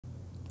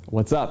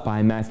What's up?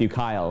 I'm Matthew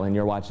Kyle, and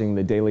you're watching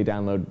the Daily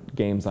Download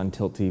Games on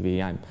Tilt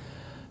TV. I'm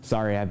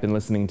sorry, I've been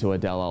listening to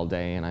Adele all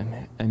day, and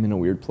I'm in a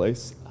weird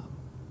place.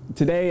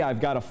 Today,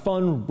 I've got a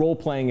fun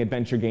role-playing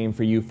adventure game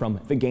for you from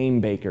the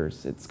Game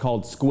Bakers. It's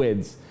called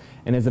Squids,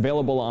 and is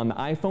available on the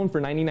iPhone for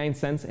 99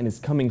 cents and is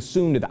coming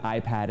soon to the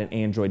iPad and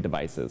Android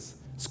devices.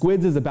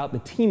 Squids is about the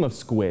team of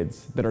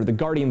squids that are the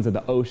guardians of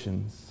the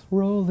oceans,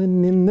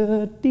 rolling in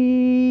the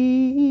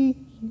deep.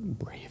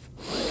 Brave.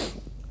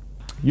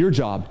 Your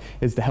job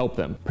is to help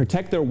them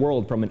protect their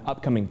world from an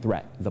upcoming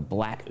threat, the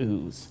black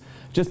ooze.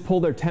 Just pull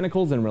their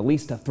tentacles and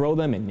release to throw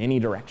them in any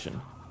direction.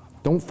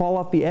 Don't fall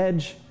off the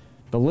edge.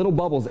 The little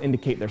bubbles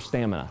indicate their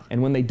stamina,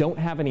 and when they don't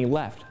have any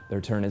left, their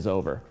turn is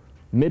over.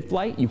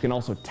 Mid-flight, you can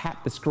also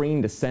tap the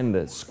screen to send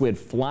the squid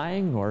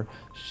flying, or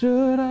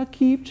should I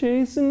keep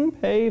chasing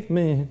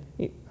pavement?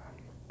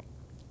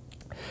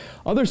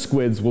 Other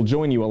squids will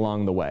join you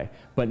along the way,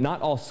 but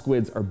not all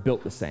squids are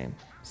built the same.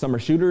 Some are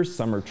shooters,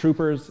 some are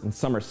troopers, and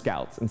some are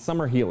scouts, and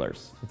some are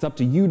healers. It's up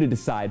to you to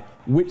decide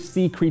which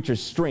sea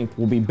creature's strength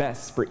will be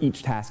best for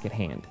each task at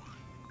hand.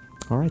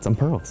 All right, some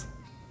pearls.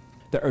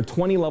 There are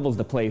 20 levels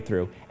to play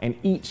through, and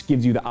each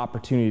gives you the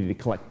opportunity to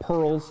collect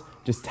pearls.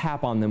 Just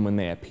tap on them when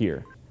they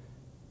appear.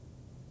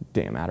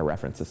 Damn, out of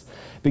references.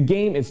 The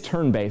game is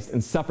turn-based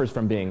and suffers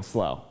from being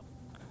slow.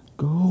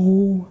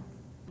 Go.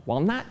 While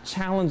not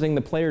challenging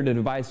the player to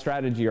devise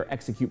strategy or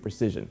execute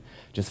precision.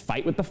 Just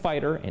fight with the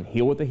fighter and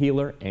heal with the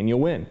healer, and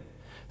you'll win.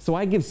 So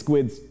I give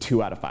Squids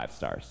 2 out of 5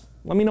 stars.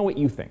 Let me know what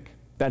you think.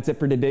 That's it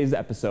for today's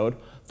episode.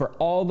 For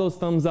all those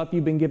thumbs up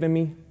you've been giving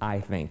me, I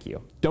thank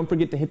you. Don't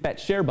forget to hit that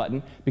share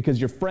button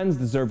because your friends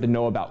deserve to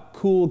know about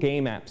cool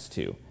game apps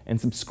too. And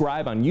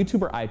subscribe on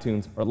YouTube or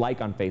iTunes or like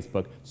on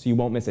Facebook so you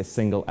won't miss a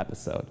single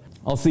episode.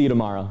 I'll see you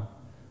tomorrow.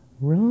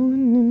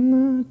 Rolling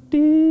in the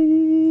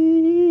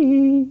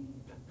deep.